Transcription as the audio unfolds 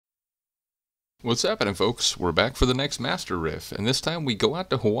What's happening, folks? We're back for the next Master Riff, and this time we go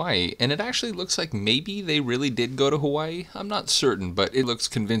out to Hawaii, and it actually looks like maybe they really did go to Hawaii. I'm not certain, but it looks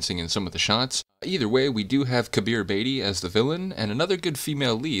convincing in some of the shots. Either way, we do have Kabir Beatty as the villain, and another good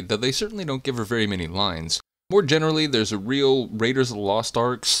female lead, though they certainly don't give her very many lines. More generally, there's a real Raiders of the Lost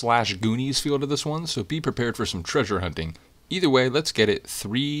Ark / Goonies feel to this one, so be prepared for some treasure hunting. Either way, let's get it.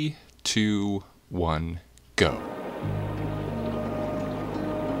 3, 2, 1, go.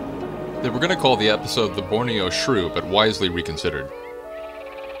 They were going to call the episode The Borneo Shrew, but wisely reconsidered.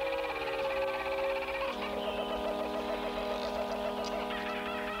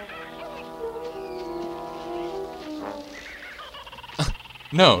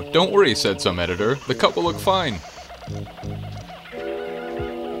 No, don't worry, said some editor. The cut will look fine.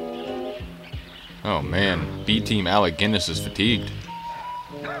 Oh man, B-Team Alec Guinness is fatigued.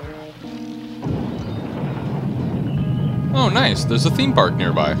 Oh nice, there's a theme park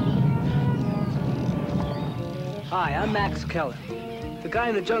nearby. Hi, I'm Max Keller. The guy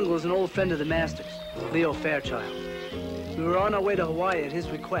in the jungle is an old friend of the Master's, Leo Fairchild. We were on our way to Hawaii at his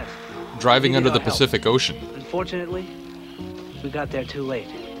request. Driving under the Pacific Ocean. Unfortunately, we got there too late.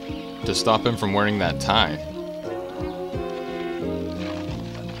 To stop him from wearing that tie.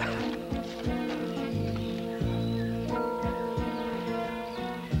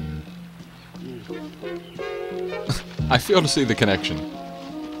 I fail to see the connection.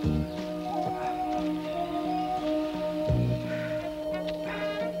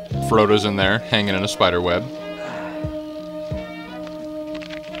 Frodo's in there, hanging in a spider web.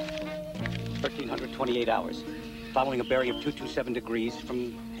 1,328 hours, following a bearing of 227 degrees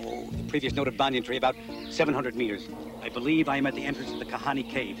from the previous note of banyan tree, about 700 meters. I believe I am at the entrance of the Kahani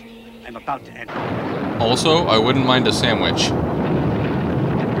Cave. I'm about to enter. Also, I wouldn't mind a sandwich.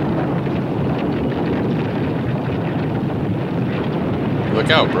 Look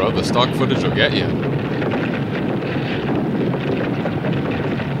out, bro. The stock footage will get you.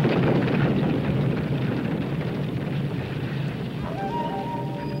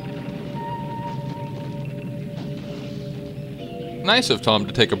 Nice of Tom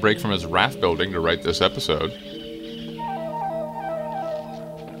to take a break from his raft building to write this episode.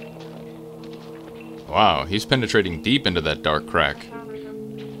 Wow, he's penetrating deep into that dark crack.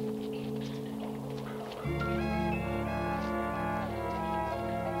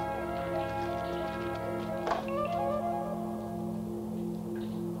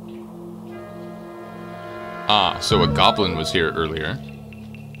 Ah, so a goblin was here earlier.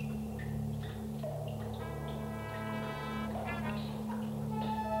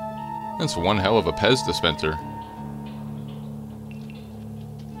 That's one hell of a Pez dispenser.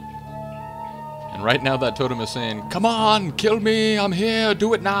 And right now that totem is saying, "Come on, kill me, I'm here,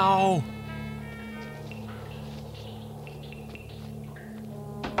 do it now!"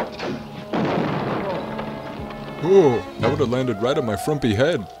 Oh, that would have landed right on my frumpy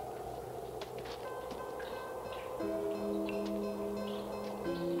head.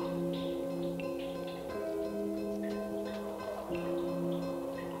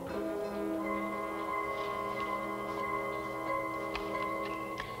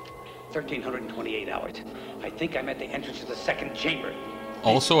 Hours. I think I'm at the entrance to the second chamber.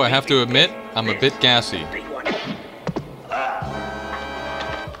 Also, I have to admit, I'm a bit gassy.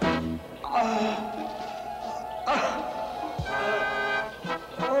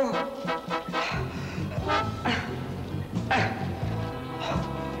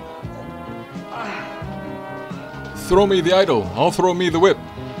 Throw me the idol, I'll throw me the whip.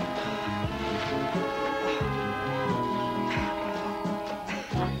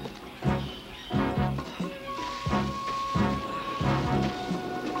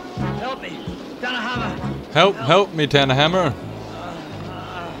 Help me, Tannehammer.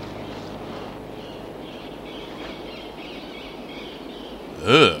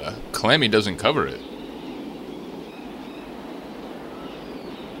 Ugh, Clammy doesn't cover it.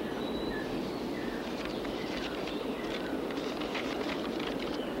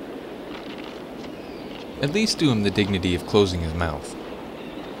 At least do him the dignity of closing his mouth.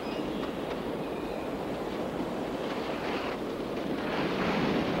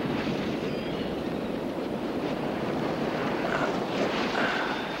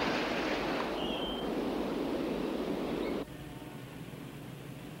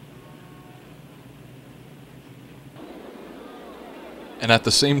 And at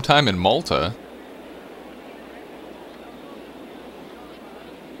the same time in Malta,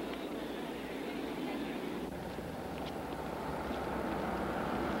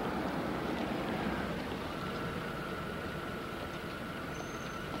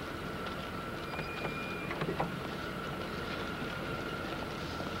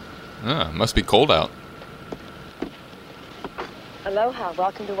 Must be cold out. Aloha,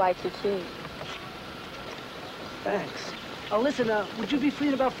 welcome to Waikiki. Thanks. Oh, listen, would you be free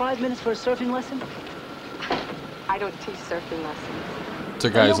in about 5 minutes for a surfing lesson? I don't teach surfing lessons. To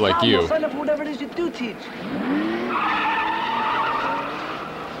guys no like problem. you. I'll sign up for whatever it is you do teach.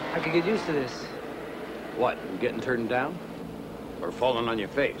 I could get used to this. What, you getting turned down? Or falling on your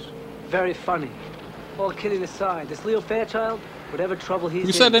face? Very funny. All kidding aside, this Leo Fairchild, whatever trouble he's in...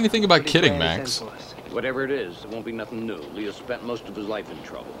 Who said anything about he'll be kidding, glad he Max? sent for us. Whatever it is, it won't be nothing new. Leo spent most of his life in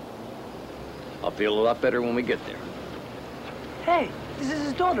trouble. I'll feel a lot better when we get there. Hey, this is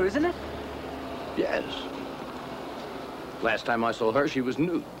his daughter, isn't it? Yes. Last time I saw her, she was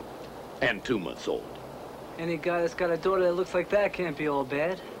nude. And 2 months old. Any guy that's got a daughter that looks like that can't be all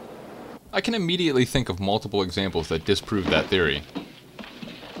bad. I can immediately think of multiple examples that disprove that theory.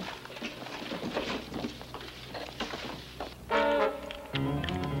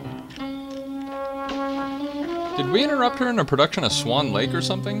 Did we interrupt her in a production of Swan Lake or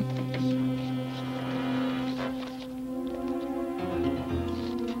something?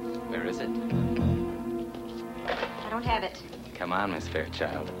 Where is it? I don't have it. Come on, Miss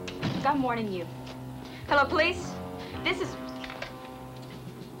Fairchild. I'm warning you. Hello, police? This is...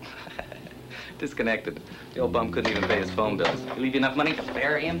 Disconnected. The old bum couldn't even pay his phone bills. You leave you enough money to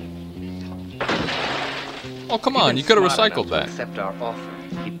bury him? Oh, come on, you could have recycled that. Accept our offer.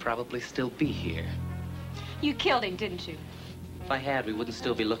 He'd probably still be here. You killed him, didn't you? If I had, we wouldn't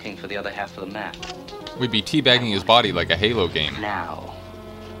still be looking for the other half of the map. We'd be teabagging his body like a Halo game. Now.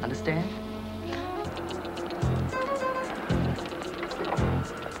 Understand?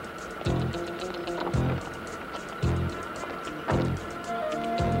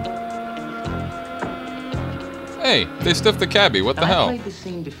 Hey, they stiffed the cabbie, what the I've hell? played this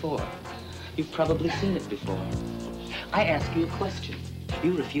scene before. You've probably seen it before. I ask you a question.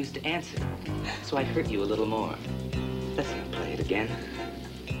 You refuse to answer. So I hurt you a little more. Let's not play it again.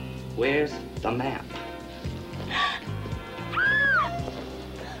 Where's the map?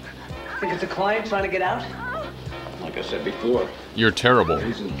 Think it's a client trying to get out? Like I said before, You're terrible.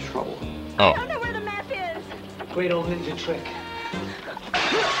 he's in trouble. Oh. know where the map is. Great old ninja trick.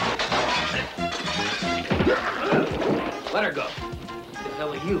 Let her go. The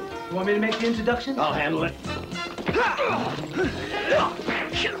hell are you? You want me to make the introduction? I'll handle it.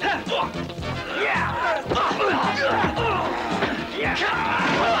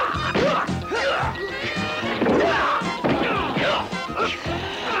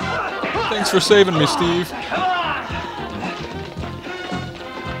 Thanks for saving me, Steve.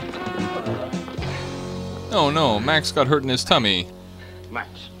 Oh no, Max got hurt in his tummy. Max,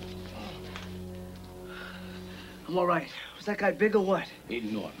 I'm all right. Was that guy big or what?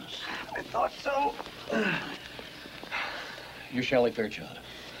 enormous. I thought so. You're Shelley Fairchild.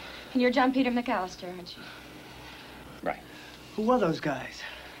 And you're John Peter McAllister, aren't you? Right. Who are those guys?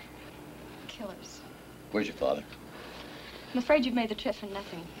 Killers. Where's your father? I'm afraid you've made the trip for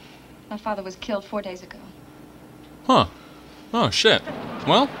nothing. My father was killed 4 days ago. Huh. Oh, shit.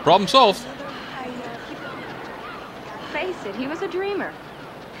 Well, problem solved. Face it, he was a dreamer.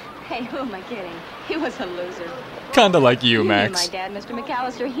 Hey, who am I kidding? He was a loser. Kinda like you, knew Max. my dad, Mr.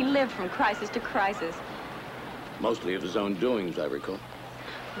 McAllister. He lived from crisis to crisis. Mostly of his own doings, I recall.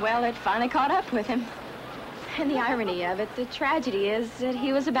 Well, it finally caught up with him. And the irony of it, the tragedy is that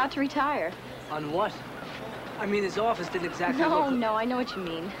he was about to retire. On what? I mean, his office didn't exactly No, look... no, I know what you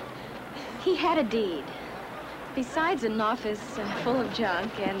mean. He had a deed. Besides an office full of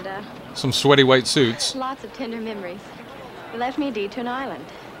junk and Some sweaty white suits. lots of tender memories, he left me a deed to an island.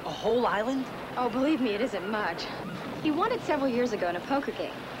 A whole island? Oh, believe me, it isn't much. He won it several years ago in a poker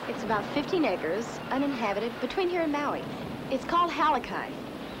game. It's about 15 acres, uninhabited, between here and Maui. It's called Cadillac.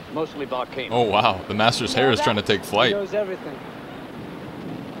 Mostly volcanoes. Oh wow, the master's hair is trying to take He flight. knows everything.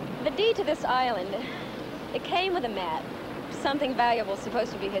 The deed to this island, it came with a map. Something valuable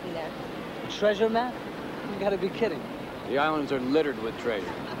supposed to be hidden there. A treasure map? You gotta be kidding. The islands are littered with treasure.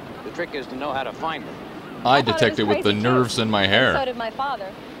 The trick is to know how to find them. I thought it detected was with the crazy, nerves too. in my So hair. did my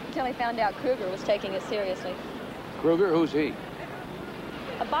father, until he found out Kruger was taking it seriously. Kruger, who's he?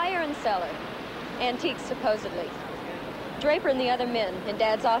 A buyer and seller. Antiques, supposedly. Draper and the other men in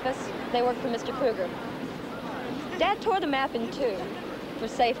Dad's office, they worked for Mr. Kruger. Dad tore the map in two, for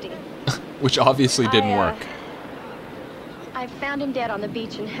safety. Which obviously didn't work. I found him dead on the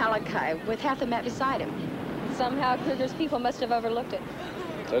beach in Halakai with half the map beside him. Somehow Kruger's people must have overlooked it.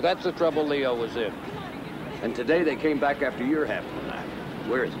 So that's the trouble Leo was in. And today they came back after your half of the map.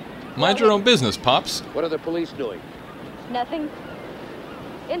 Where is he? Mind your own business, Pops. What are the police doing? Nothing.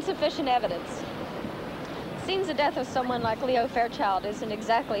 Insufficient evidence. Seems the death of someone like Leo Fairchild isn't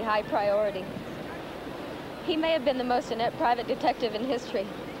exactly high priority. He may have been the most inept private detective in history,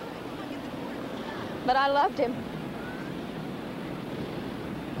 but I loved him.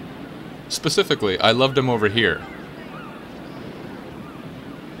 Specifically, I loved him over here.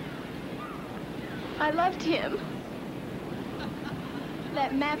 I loved him.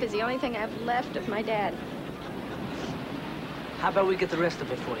 That map is the only thing I've left of my dad. How about we get the rest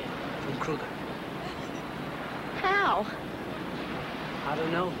of it for you, from Kruger? How? I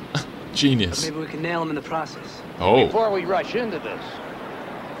don't know. Genius. But maybe we can nail him in the process. Oh. Before we rush into this,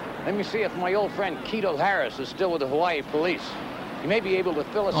 let me see if my old friend Keto Harris is still with the Hawaii police. He may be able to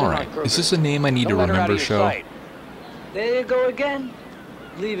fill us in on Kruger. Is this a name I need to Don't let her out remember, of your show? sight. There you go again.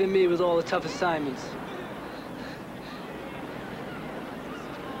 Leaving me with all the tough assignments.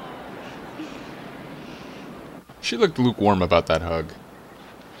 She looked lukewarm about that hug.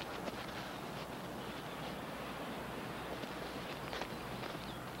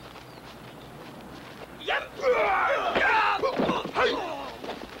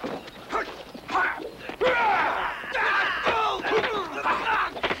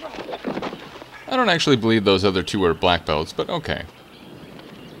 I don't actually believe those other two are black belts, but okay.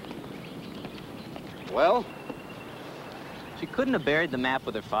 Well, she couldn't have buried the map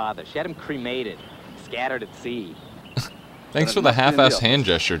with her father. She had him cremated, scattered at sea. Thanks for the half-ass hand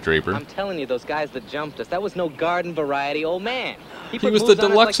gesture, Draper. I'm telling you, those guys that jumped us, that was no garden variety old man. He put was the moves on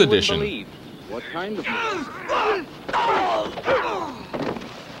us deluxe like you wouldn't edition. believe. What kind of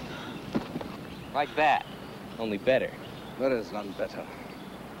Like that, only better. There is none better.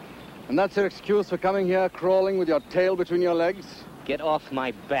 And that's your excuse for coming here crawling with your tail between your legs? Get off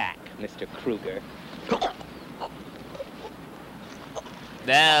my back, Mr. Kruger.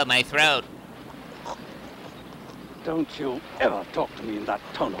 No, my throat. Don't you ever talk to me in that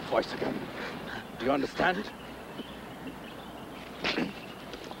tone of voice again. Do you understand?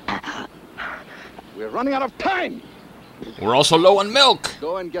 We're running out of time! We're also low on milk!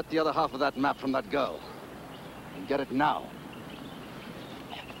 Go and get the other half of that map from that girl. And get it now.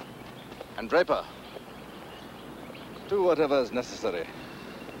 And Draper, do whatever is necessary.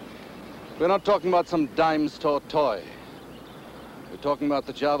 We're not talking about some dime store toy. We're talking about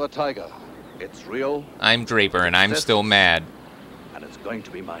the Java Tiger. It's real. I'm Draper, and I'm still mad. And it's going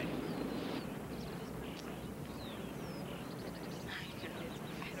to be mine.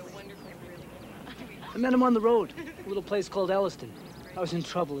 I met him on the road, a little place called Elliston. I was in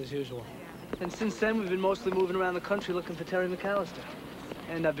trouble as usual. And since then, we've been mostly moving around the country looking for Terry McAllister.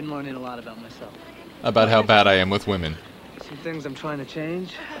 And I've been learning a lot about myself. About how bad I am with women. Some things I'm trying to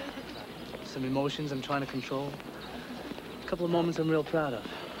change. Some emotions I'm trying to control. A couple of moments I'm real proud of.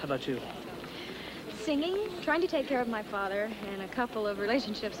 How about you? Singing, trying to take care of my father, and a couple of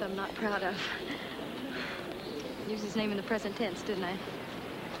relationships I'm not proud of. Used his name in the present tense, didn't I?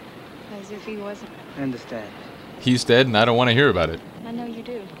 As if he wasn't. I understand. He's dead, and I don't want to hear about it. I know you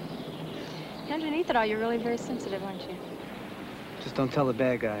do. Underneath it all, you're really very sensitive, aren't you? Just don't tell the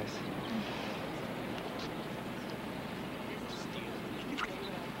bad guys.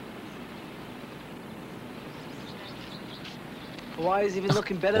 Hawaii's even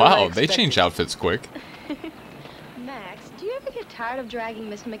looking better than I Wow, they expected. change outfits quick. Max, do you ever get tired of dragging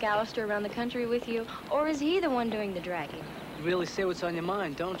Miss McAllister around the country with you? Or is he the one doing the dragging? You really say what's on your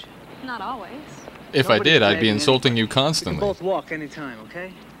mind, don't you? Not always. If I Nobody's did, I'd be dragging insulting you We can constantly. both walk anytime,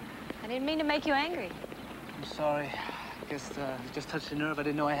 okay? I didn't mean to make you angry. I'm sorry. I guess it just touched a nerve I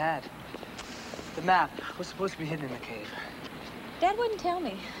didn't know I had. The map was supposed to be hidden in the cave. Dad wouldn't tell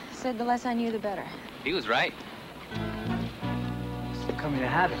me. Said the less I knew, the better. He was right. It's becoming a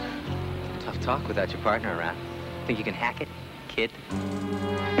habit. Tough talk without your partner around. Think you can hack it, kid?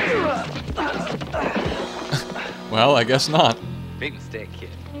 Well, I guess not. Big mistake, kid.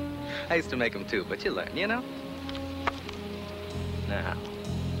 I used to make them too, but you learn, you know? Now,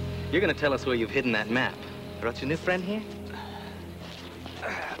 you're gonna tell us where you've hidden that map. Brought your new friend here?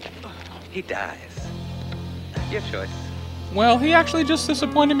 He dies. Your choice. Well, he actually just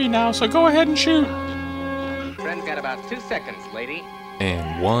disappointed me now, so go ahead and shoot. Friend's got about 2 seconds, lady.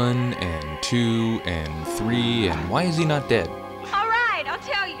 And 1, and 2, and 3, and why is he not dead? All right, I'll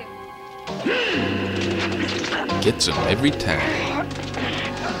tell you. Gets him every time.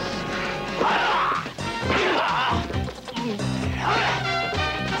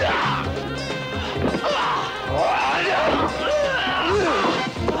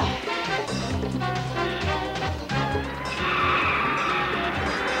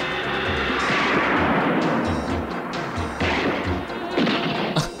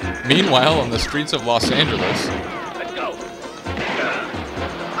 Meanwhile, on the streets of Los Angeles... Let's go.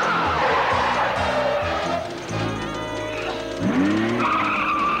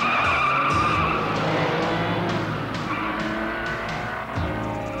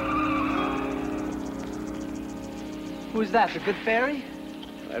 Who's that, the good fairy?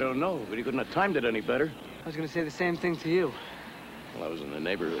 I don't know, but he couldn't have timed it any better. I was gonna say the same thing to you. Well, I was in the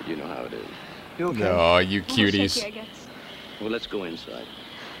neighborhood. You know how it is. You okay? Oh, you Shaky, I cuties. guess. Well, let's go inside.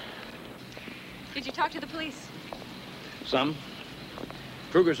 Did you talk to the police? Some.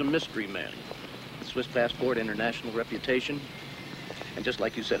 Kruger's a mystery man. Swiss passport, international reputation. And just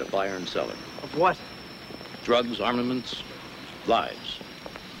like you said, a buyer and seller. Of what? Drugs, armaments, lives.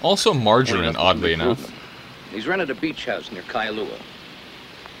 Also margarine, oddly Proven. enough. He's rented a beach house near Kailua.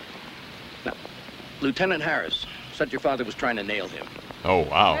 Now, Lieutenant Harris said your father was trying to nail him. Oh,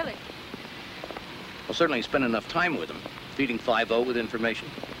 wow. Really? Well, certainly he spent enough time with him, feeding 5-0 with information.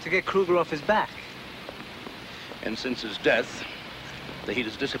 To get Kruger off his back. And since his death, the heat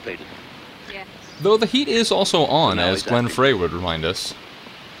has dissipated. Yes. Though the heat is also on, No, as Glenn exactly. Frey would remind us.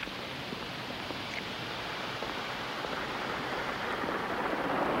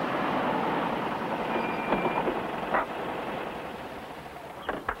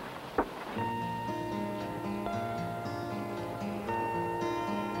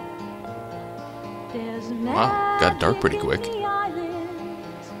 Wow, got dark pretty quick.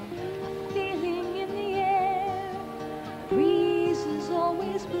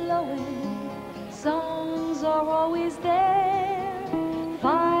 Songs are always there,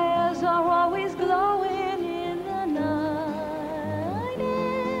 fires are always glowing in the night.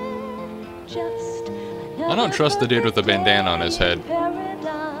 And just I don't trust the dude with the bandana on his head.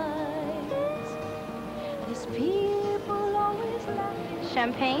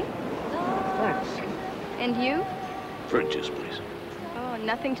 Champagne? Thanks. And you? Fridges, please. Oh,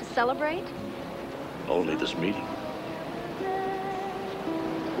 nothing to celebrate? Only this meeting.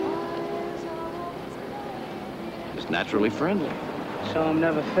 It's naturally friendly. Show him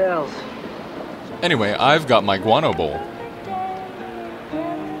never fails. Anyway, I've got my guano bowl.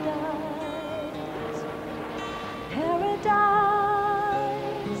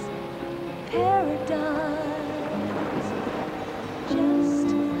 Paradise, paradise, just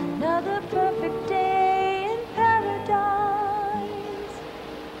another perfect day in paradise.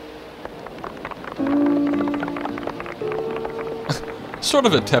 Sort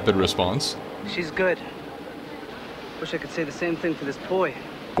of a tepid response. She's good. Wish I could say the same thing for this boy.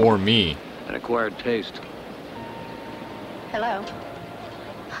 Or me. An acquired taste. Hello.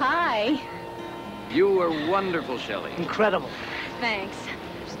 Hi. You are wonderful, Shelley. Incredible. Thanks.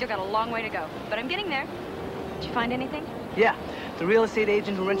 Still got a long way to go, but I'm getting there. Did you find anything? Yeah, the real estate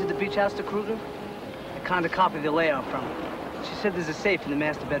agent who rented the beach house to Kruger, I conned a copy of the layout from her. She said there's a safe in the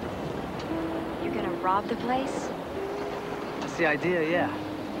master bedroom. You're gonna rob the place? That's the idea, yeah.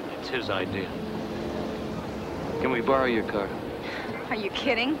 It's his idea. Can we borrow your car? Are you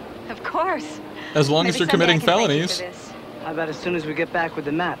kidding? Of course. As long as Maybe you're someday I committing can thank you felonies. for this. How about as soon as we get back with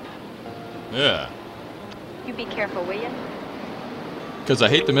the map? Yeah. You be careful, will you? Because I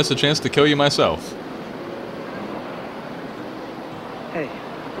hate to miss a chance to kill you myself. Hey,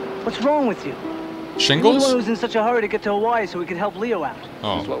 what's wrong with you? You're the Shingles? one who's in such a hurry to get to Hawaii so we could help Leo out. That's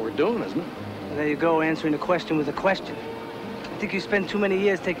Oh. what we're doing, isn't it? Well, there you go, answering a question with a question. I think you spent too many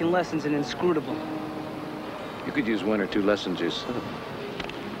years taking lessons in inscrutable. You could use 1 or 2 lessons yourself.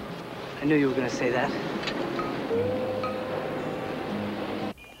 I knew you were gonna say that.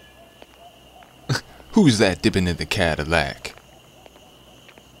 Who's that dipping in the Cadillac?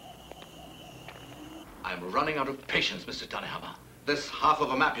 I'm running out of patience, Mr. Tanehama. This half of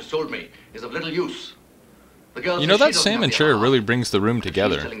a map you sold me is of little use. The girl You says know, she that doesn't salmon have the chair other really half. brings the room She's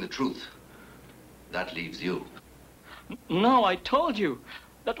together. telling the truth. That leaves you. No, I told you.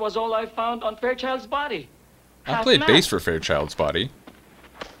 That was all I found on Fairchild's body. I Half played map. bass for Fairchild's body.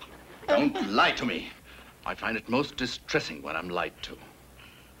 Don't lie to me. I find it most distressing when I'm lied to.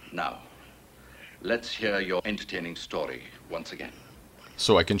 Now, let's hear your entertaining story once again.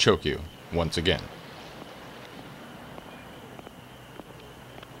 So I can choke you once again.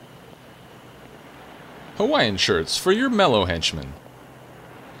 Hawaiian shirts for your mellow henchmen.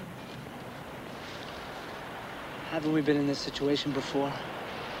 Haven't we been in this situation before?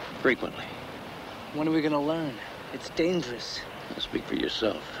 Frequently. When are we gonna learn? It's dangerous. Speak for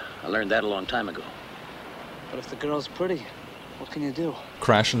yourself. I learned that a long time ago. But if the girl's pretty, what can you do?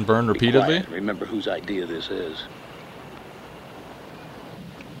 Crash and burn Be repeatedly? quiet. Remember whose idea this is.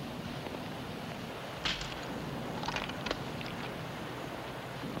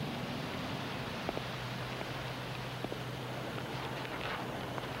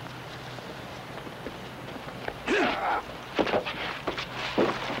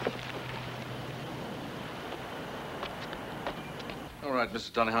 All right,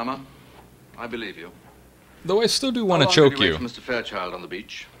 Mr. Tanehama. I believe you. Though I still do want to How long choke did you. wait for Mr. Fairchild on the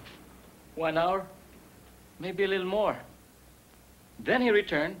beach? 1 hour? Maybe a little more. Then he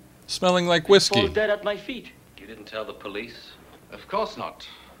returned, Smelling like fall whiskey. dead at my feet. You didn't tell the police? Of course not.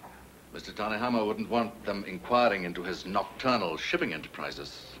 Mr. Tanehama wouldn't want them inquiring into his nocturnal shipping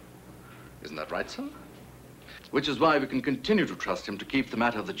enterprises. Isn't that right, sir? Which is why we can continue to trust him to keep the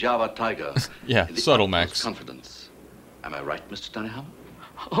matter of the Java Tiger Yeah, in the subtle, utmost Max. confidence. Am I right, Mr. Tanehama?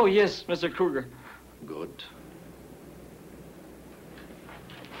 Oh, yes, Mr. Kruger. Good.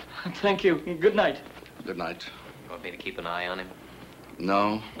 Thank you. Good night. Good night. You want me to keep an eye on him?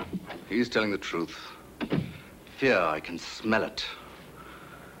 No, he's telling the truth. Fear, I can smell it.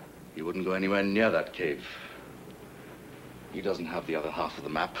 He wouldn't go anywhere near that cave. He doesn't have the other half of the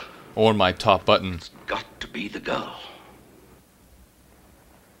map. Or my top button. It's got to be the girl.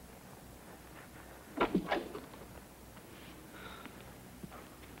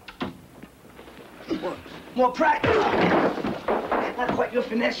 More practice. Not quite your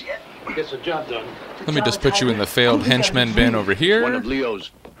finesse yet. Gets the job done. Let me just put you in the failed henchman bin over One here. of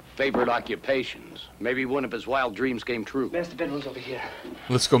Leo's favorite occupations. Maybe one of his wild dreams came true. Master bedroom's over here.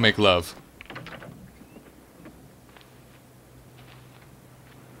 Let's go make love.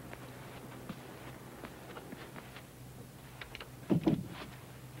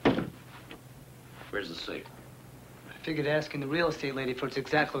 Where's the safe? I figured asking the real estate lady for its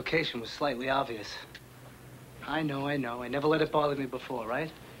exact location was slightly obvious. I know. I never let it bother me before,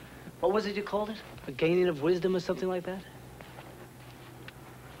 right? What was it you called it? A gaining of wisdom or something like that?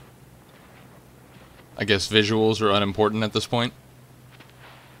 I guess visuals are unimportant at this point.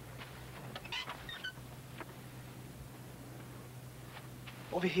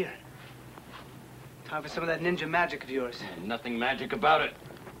 Over here. Time for some of that ninja magic of yours. Nothing magic about it.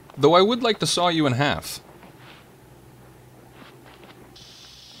 Though I would like to saw you in half.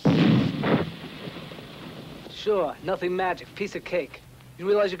 Sure, nothing magic. Piece of cake. You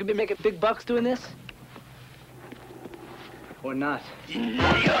realize you could be making big bucks doing this? Or not?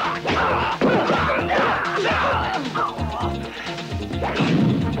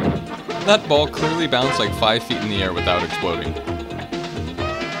 That ball clearly bounced like 5 feet in the air without exploding.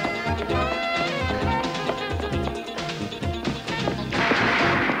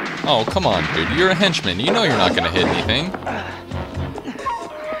 Oh, come on, dude. You're a henchman. You know you're not going to hit anything.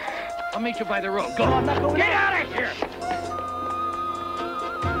 I'll meet you by the road. Go on, get out of here!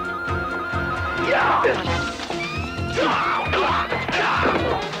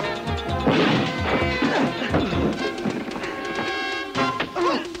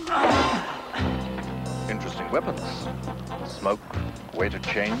 Interesting weapons. Smoke, weighted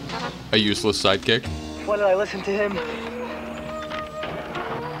chains. A useless sidekick. Why did I listen to him?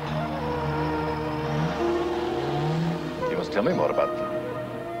 You must tell me more about them.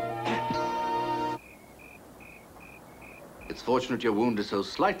 It's fortunate your wound is so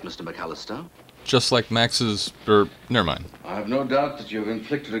slight, Mr. McAllister. Just like Max's... never mind. I have no doubt that you've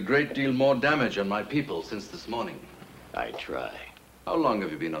inflicted a great deal more damage on my people since this morning. I try. How long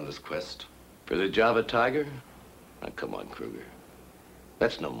have you been on this quest? For the Java Tiger? Now, come on, Kruger.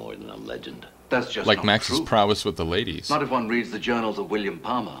 That's no more than a legend. That's just Like not Max's true. prowess with the ladies. Not if one reads the journals of William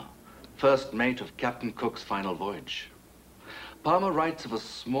Palmer, first mate of Captain Cook's final voyage. Palmer writes of a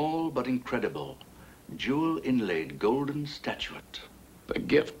small but incredible, jewel-inlaid golden statuette. A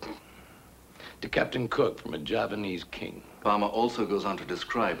gift to Captain Cook from a Javanese king. Palmer also goes on to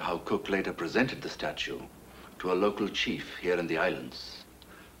describe how Cook later presented the statue to a local chief here in the islands,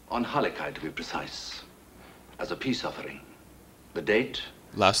 on Halikai to be precise, as a peace offering. The date?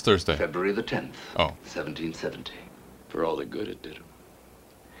 Last Thursday. February the 10th, Oh. 1770. For all the good it did him.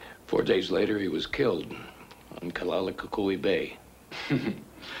 4 days later, he was killed on Cadillac Bay.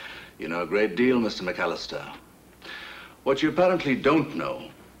 You know a great deal, Mr. McAllister. What you apparently don't know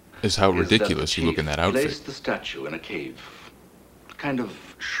Is how is that ridiculous the you look in chief that outfit. placed the statue in a cave, a kind of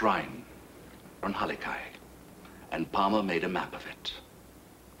shrine on Halikai, and Palmer made a map of it.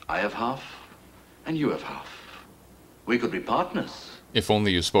 I have half, and you have half. We could be partners. If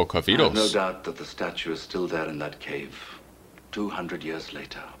only you spoke I have no Javitos. doubt that the statue is still there in that cave, 200 years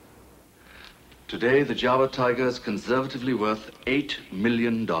later. Today, the Java Tiger is conservatively worth $8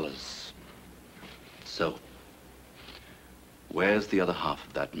 million. So, where's the other half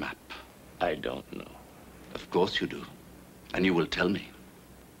of that map? I don't know. Of course you do. And you will tell me.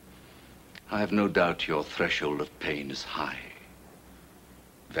 I have no doubt your threshold of pain is high.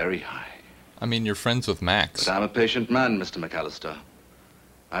 Very high. I mean, you're friends with Max. But I'm a patient man, Mr. McAllister.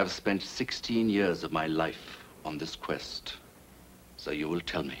 I've spent 16 years of my life on this quest. So you will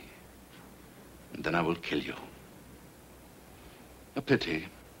tell me. And then I will kill you. A pity.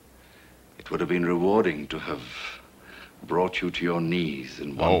 It would have been rewarding to have brought you to your knees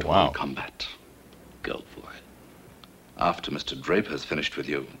in one-to-one combat. Go for it. After Mr. Draper's finished with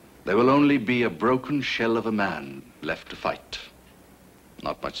you, there will only be a broken shell of a man left to fight.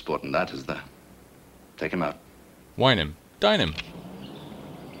 Not much sport in that, is there? Take him out. Wine him. Dine him.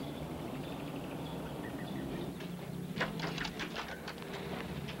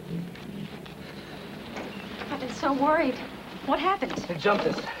 I've been so worried. What happened? They jumped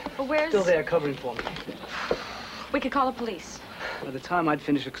us. But where's... Still there covering for me. We could call the police. By the time I'd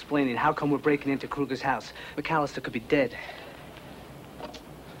finish explaining how come we're breaking into Kruger's house, McAllister could be dead.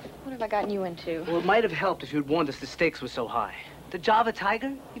 What have I gotten you into? Well, it might have helped if you'd warned us the stakes were so high. The Java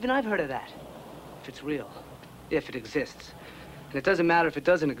Tiger? Even I've heard of that. If it's real. If it exists. And it doesn't matter if it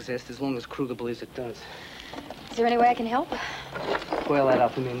doesn't exist, as long as Kruger believes it does. Is there any way I can help? Boil that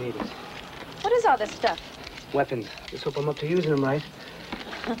up, we may need it. What is all this stuff? Weapons. Just hope I'm up to using them right.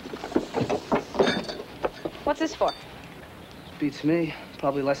 What's this for? Beats me.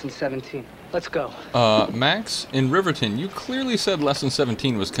 Probably lesson 17. Let's go. Max, in Riverton, you clearly said lesson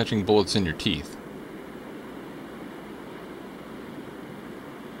 17 was catching bullets in your teeth.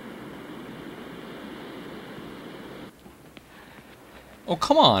 Oh,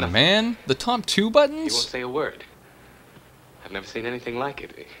 come on, man. The top 2 buttons? He won't say a word. I've never seen anything like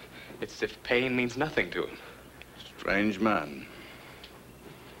it. It's as if pain means nothing to him. Strange man.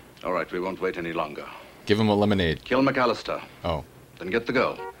 All right, we won't wait any longer. Give him a lemonade. Kill McAllister. Oh. Then get the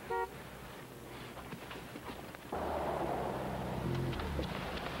girl.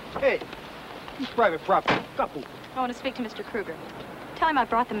 Hey, who's private property? Couple. I want to speak to Mr. Kruger. Tell him I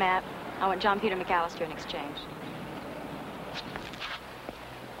brought the map. I want John Peter McAllister in exchange.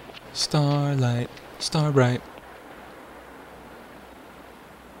 Starlight, star bright.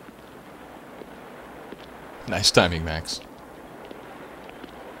 Nice timing, Max.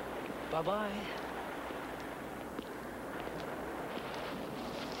 Bye-bye.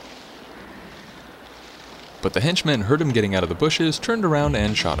 But the henchmen heard him getting out of the bushes, turned around,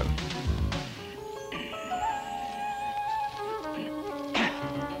 and shot him.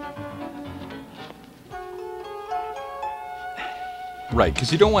 Right,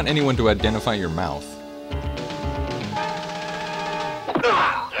 because you don't want anyone to identify your mouth.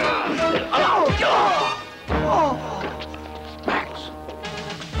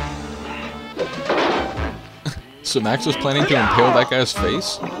 So Max was planning to impale that guy's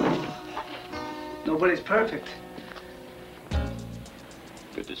face? Nobody's perfect.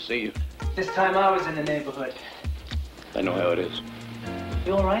 Good to see you. This time I was in the neighborhood. I know how it is.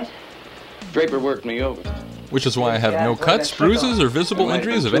 You all right? Draper worked me over. Which is why I have no cuts, bruises, or visible There might have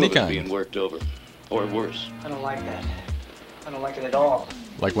injuries been of any two us kind. being worked over, or worse. I don't like that. I don't like it at all.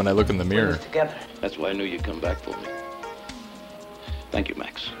 Like when I look in the mirror. Together. That's why I knew you'd come back for me. Thank you,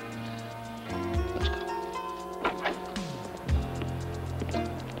 Max. Let's go.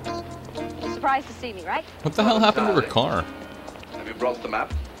 You're surprised to see me, right? What the hell happened to her car? Have you brought the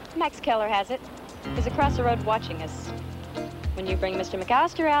map? Max Keller has it. He's across the road watching us. When you bring Mr.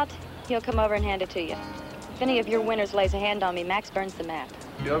 McAllister out, he'll come over and hand it to you. If any of your winners lays a hand on me, Max burns the map.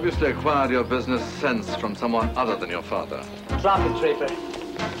 You obviously acquired your business sense from someone other than your father. Drop it, Draper.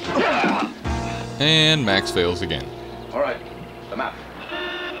 And Max fails again. All right, the map.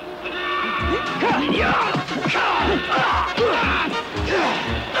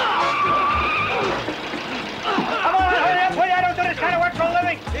 Come on, hurry up, will you? I don't do this kind of work for a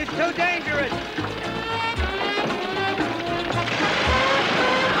living. It's too dangerous.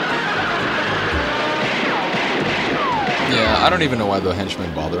 Yeah, I don't even know why the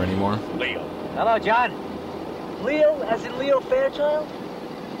henchmen bother anymore. Leo. Hello, John. Leo, as in Leo Fairchild?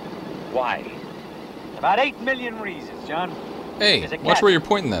 Why? About 8 million reasons, John. Hey, There's a watch catch. where you're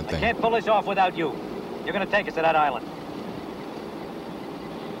pointing that I thing. can't pull this off without you. You're gonna take us to that island.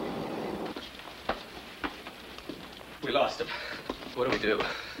 We lost him. What do we do?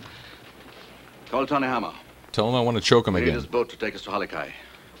 Call Tony Hammer. Tell him I want to choke him We need again. his boat to take us to Halikai.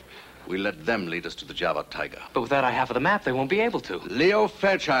 We let them lead us to the Java Tiger. But without our half of the map, they won't be able to. Leo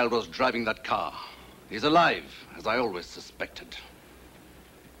Fairchild was driving that car. He's alive, as I always suspected.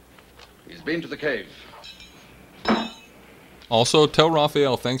 He's been to the cave. Also, tell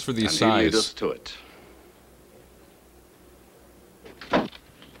Raphael thanks for these And he'll lead us size. to it.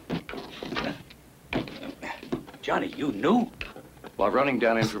 Johnny, you knew? While running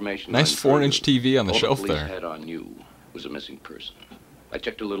down information... Nice 4-inch TV on the all shelf police there. had on you was a missing person. I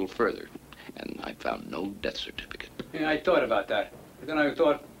checked a little further, and I found no death certificate. Yeah, I thought about that. But then I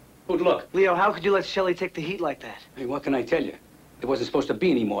thought, who'd look? Leo, how could you let Shelley take the heat like that? Hey, what can I tell you? There wasn't supposed to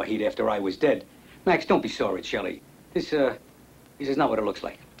be any more heat after I was dead. Max, don't be sorry at Shelley. This is not what it looks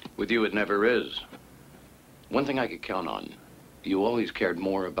like. With you, it never is. One thing I could count on, you always cared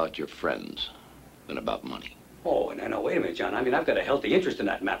more about your friends than about money. Oh, no, wait a minute, John. I mean, I've got a healthy interest in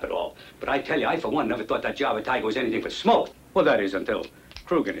that map at all. But I tell you, I, for one, never thought that Java Tiger was anything but smoke. Well, that is until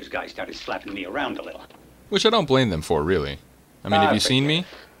Kruger and his guys started slapping me around a little. Which I don't blame them for, really. I mean, have you seen me?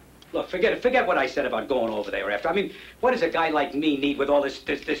 Look, forget what I said about going over there after. I mean, what does a guy like me need with all this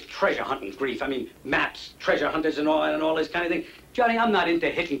treasure hunting grief? I mean, maps, treasure hunters and all this kind of thing. Johnny, I'm not into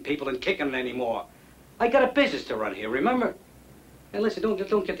hitting people and kicking them anymore. I got a business to run here, remember? And listen,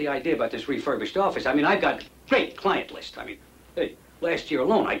 don't get the idea about this refurbished office. I mean, I've got a great client list. I mean, hey, last year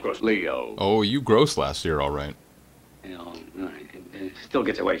alone I grossed... Leo. Oh, you grossed last year, all right. You know, it still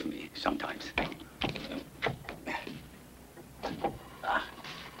gets away from me sometimes.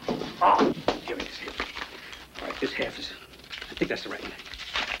 Oh, here it is. Here. All right, this half is... I think that's the right one.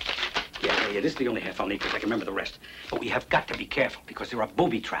 Yeah, this is the only half I'll need because I can remember the rest. But we have got to be careful because there are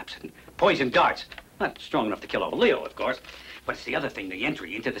booby traps and poison darts. Not strong enough to kill over Leo, of course. But it's the other thing, the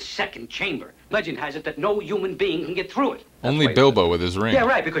entry into the second chamber. Legend has it that no human being can get through it. Only Bilbo with his ring. Yeah,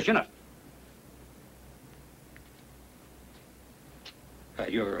 right, because you're not...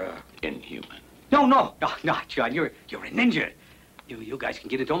 you're, Inhuman. No, John, you're a ninja. You guys can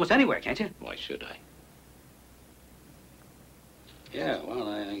get into almost anywhere, can't you? Why should I? Yeah, well,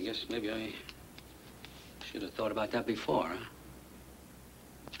 I guess maybe I should have thought about that before, huh?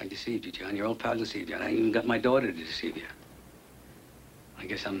 I deceived you, John. Your old pal deceived you. And I even got my daughter to deceive you. I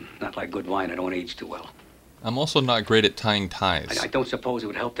guess I'm not like good wine. I don't age too well. I'm also not great at tying ties. I don't suppose it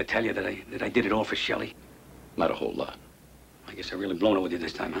would help to tell you that I did it all for Shelley. Not a whole lot. I guess I really blown it with you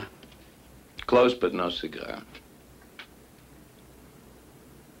this time, huh? Close, but no cigar.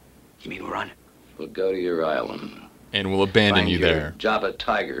 You mean we're on? We'll go to your island. And we'll abandon you there. Java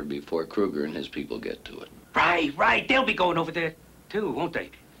Tiger before Kruger and his people get to it. Right. They'll be going over there, too, won't they?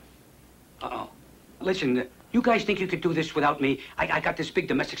 Uh-oh. Listen, you guys think you could do this without me? I got this big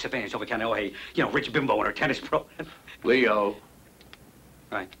domestic surveillance over Canada. Oh, hey, you know, rich bimbo and her tennis pro. Leo.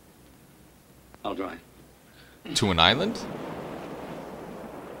 Right. I'll drive. To an island?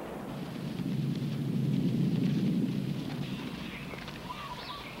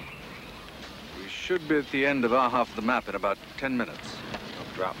 We should be at the end of our half of the map in about 10 minutes.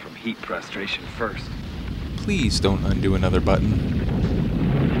 I'll drop from heat prostration first. Please don't undo another button.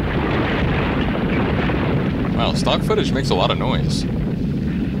 Wow, stock footage makes a lot of noise.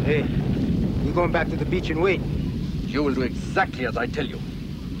 Hey, we're going back to the beach and wait. You will do exactly as I tell you.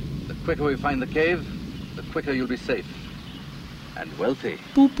 The quicker we find the cave, the quicker you'll be safe. And wealthy.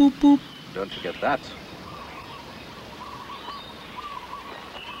 Boop, boop, boop. Don't forget that.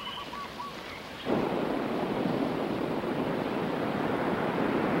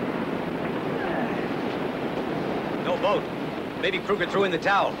 No boat. Maybe Kruger threw in the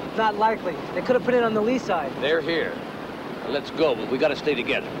towel. Not likely. They could have put it on the lee side. They're here. Now, let's go, but we gotta stay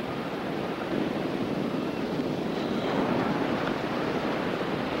together.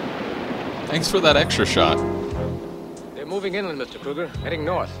 Thanks for that extra shot. They're moving inland, Mr. Kruger, heading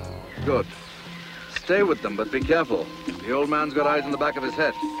north. Good. Stay with them, but be careful. The old man's got eyes in the back of his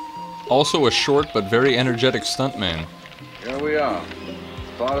head. Also a short but very energetic stuntman. Here we are.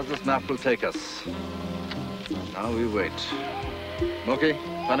 As far as this map will take us. Now we wait. Mookie,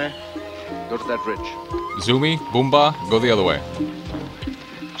 Funny, go to that ridge. Zumi, Boomba, go the other way.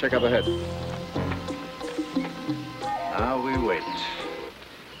 Check up ahead. Now we wait.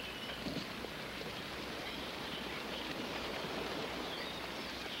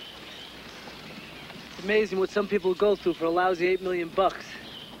 It's amazing what some people go through for a lousy $8 million.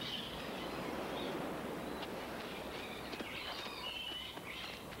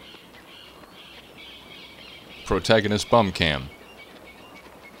 Protagonist bum cam.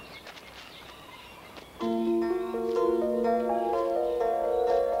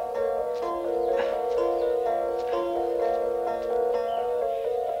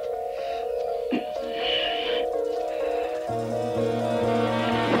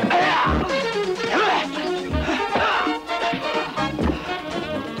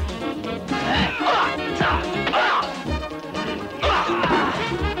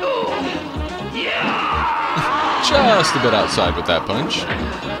 Just a bit outside with that punch.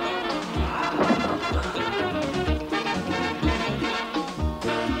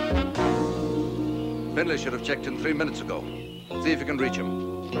 Finley should have checked in 3 minutes ago. See if you can reach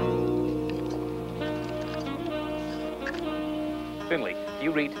him. Finley,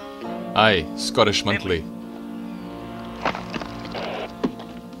 you read? Aye, Scottish Monthly.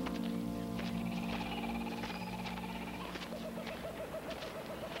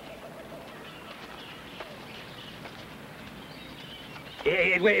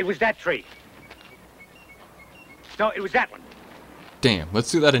 It was that tree. No, it was that one. Damn,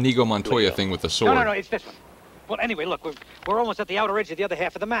 let's do that Inigo Montoya thing with the sword. No, it's this one. Well, anyway, look, we're almost at the outer edge of the other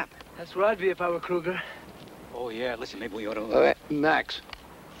half of the map. That's where I'd be if I were Kruger. Oh, yeah, listen, maybe we ought to... Max,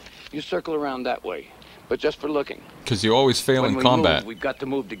 you circle around that way, but just for looking. Because you always fail in combat. We've got to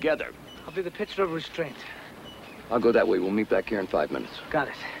move together. I'll be the pitcher of restraint. I'll go that way. We'll meet back here in 5 minutes. Got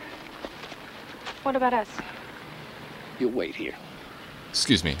it. What about us? You wait here.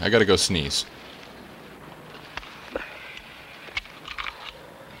 Excuse me, I gotta go sneeze.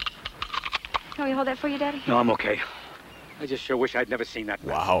 Can we hold that for you, Daddy? No, I'm okay. I just sure wish I'd never seen that.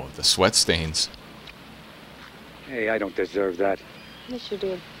 Wow, the sweat stains. Hey, I don't deserve that. Yes, you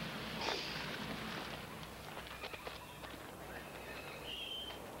did.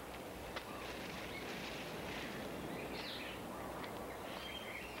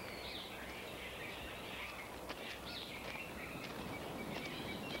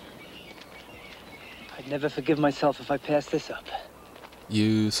 I'd never forgive myself if I passed this up.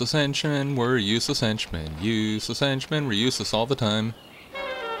 Useless henchmen, we're useless henchmen. Useless henchmen, we're useless all the time.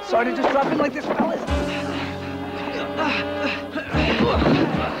 Sorry to just drop in like this, fellas.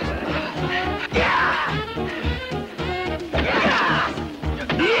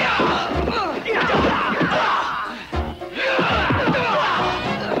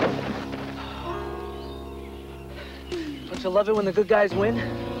 Don't you love it when the good guys win?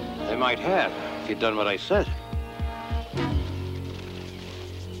 They might have, if you'd done what I said.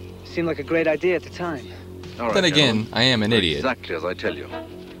 Seemed like a great idea at the time. All right, Then again, gentlemen. I am an idiot. Exactly as I tell you.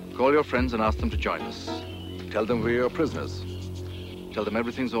 Call your friends and ask them to join us. Tell them we're your prisoners. Tell them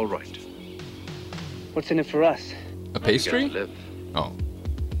everything's all right. What's in it for us? A pastry? You get to live. Oh.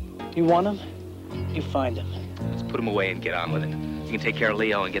 You want them? You find them. Let's put him away and get on with it. You can take care of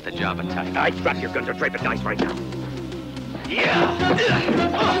Leo and get the job untied. I'd drop your guns or drape a dice right now.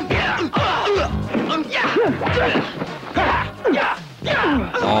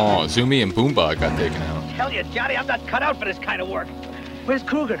 Oh, Zumi and Boomba got taken out. Tell you, Johnny, I'm not cut out for this kind of work. Where's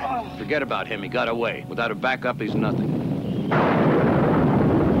Kruger? Forget about him. He got away. Without a backup, he's nothing.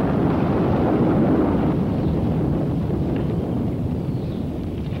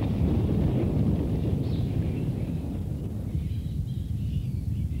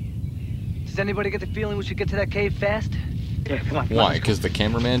 Does anybody get the feeling we should get to that cave fast? Yeah, come on. Why? Because the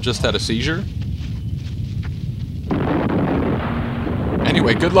cameraman just had a seizure?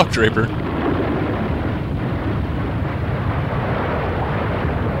 Anyway, good luck, Draper.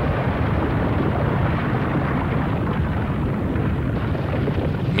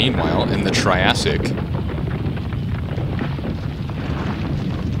 Meanwhile, in the Triassic...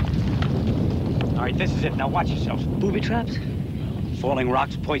 All right, this is it. Now watch yourself. Booby traps? Falling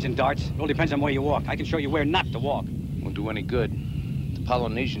rocks, poison darts. It all depends on where you walk. I can show you where not to walk. Won't do any good. The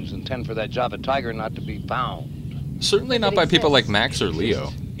Polynesians intend for that Java tiger not to be found. Certainly not by people like Max or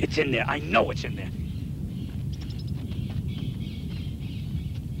Leo. It's in there. I know it's in there.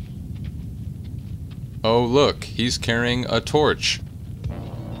 Oh, look, he's carrying a torch.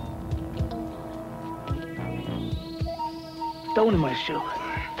 Stone in my shoe.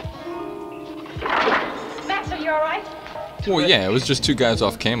 Max, are you all right? Well, yeah, it was just two guys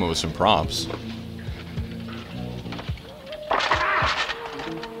off camo with some props.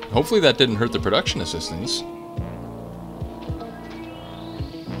 Hopefully that didn't hurt the production assistants.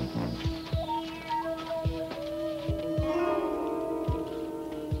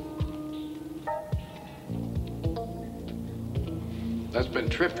 That's been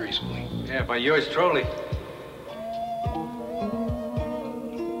tripped recently. Yeah, by yours truly.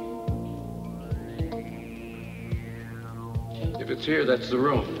 If it's here, that's the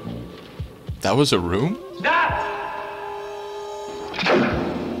room. That was a room? Stop!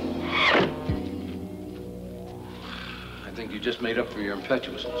 I think you just made up for your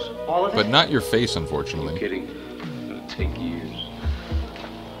impetuousness. All of it? But not your face, unfortunately. Kidding. It'll take years.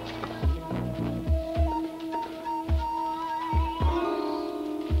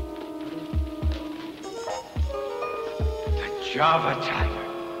 The Java tiger.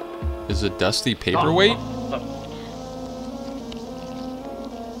 Is a dusty paperweight?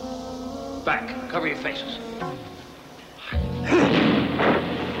 Back. Cover your faces.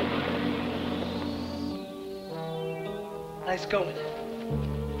 Nice going.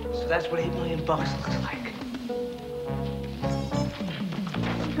 So that's what $8 million looks like.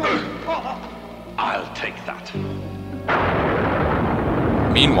 I'll take that.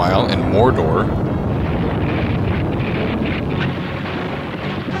 Meanwhile, in Mordor...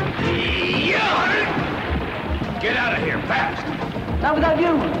 Get out of here, fast! Not without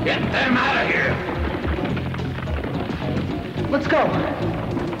you. Get them out of here! Let's go.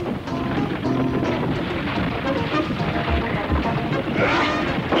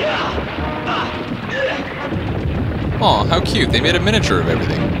 Aw, how cute. They made a miniature of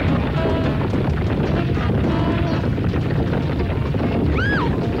everything.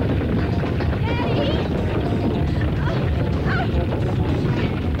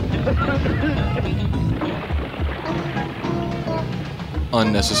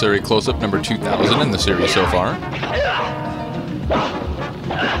 Unnecessary close-up number 2000 in the series so far.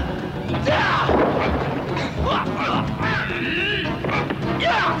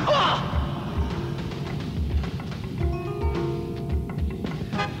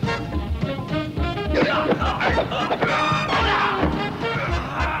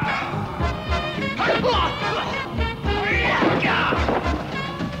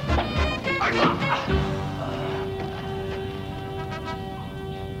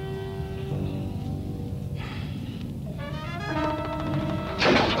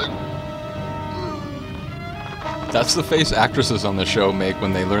 That's the face actresses on the show make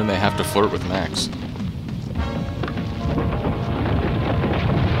when they learn they have to flirt with Max.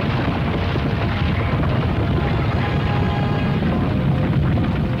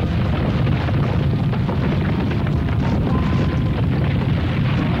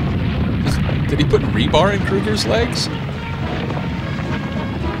 Did he put rebar in Kruger's legs?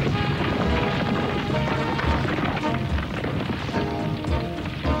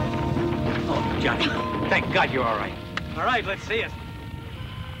 Oh, Johnny. Thank God you're all right. All right, let's see it.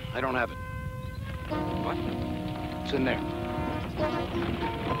 I don't have it. What? It's in there.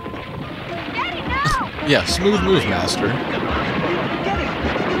 Daddy, no! Yeah, smooth move, Master. Get it!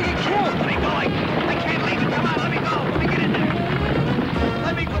 You're gonna get killed! Let me go! I can't leave it! Come on, let me go! Let me get in there!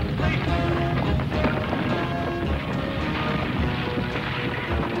 Let me go, please!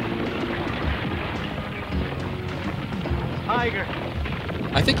 Tiger!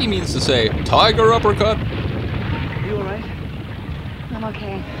 I think he means to say, Tiger uppercut. You all right? I'm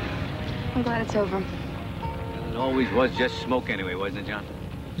okay. I'm glad it's over. It always was just smoke anyway, wasn't it, John?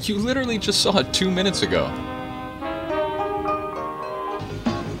 You literally just saw it 2 minutes ago. Oh,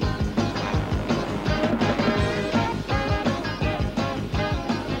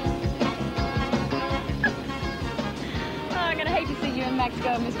 I'm gonna hate to see you in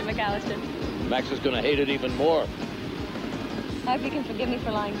Mexico, Mr. McAllister. Max is gonna hate it even more. I hope you can forgive me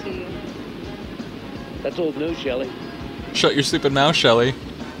for lying to you. That's old news, Shelley. Shut your stupid mouth, Shelley.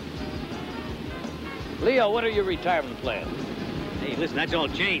 Leo, what are your retirement plans? Hey, listen, that's all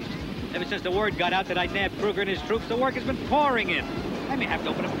changed. Ever since the word got out that I'd nabbed Kruger and his troops, the work has been pouring in. I may have to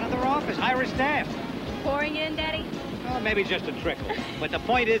open up another office, hire a staff. Pouring in, Daddy? Well, maybe just a trickle. But the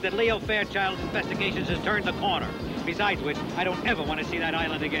point is that Leo Fairchild's investigations has turned the corner. Besides which, I don't ever want to see that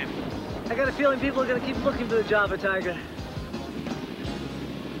island again. I got a feeling people are gonna keep looking for the Java Tiger.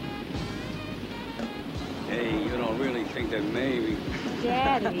 Hey, you don't really think that maybe...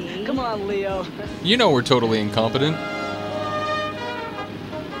 Daddy. Come on, Leo. You know we're totally incompetent.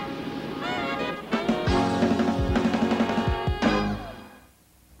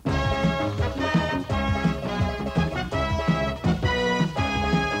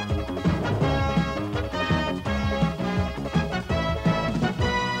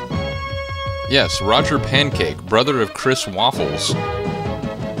 Yes, Roger Pancake, brother of Chris Waffles.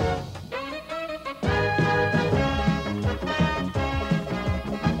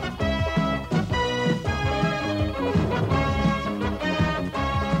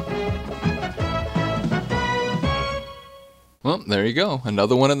 Well, there you go.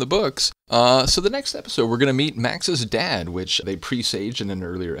 Another one in the books. So the next episode, we're going to meet Max's dad, which they presaged in an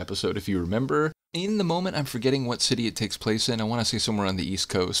earlier episode, if you remember. In the moment, I'm forgetting what city it takes place in. I want to say somewhere on the East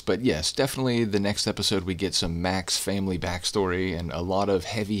Coast. But yes, definitely the next episode, we get some Max family backstory and a lot of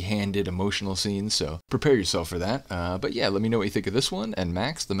heavy-handed emotional scenes. So prepare yourself for that. But yeah, let me know what you think of this one. And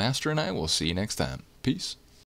Max, the Master, and I will see you next time. Peace.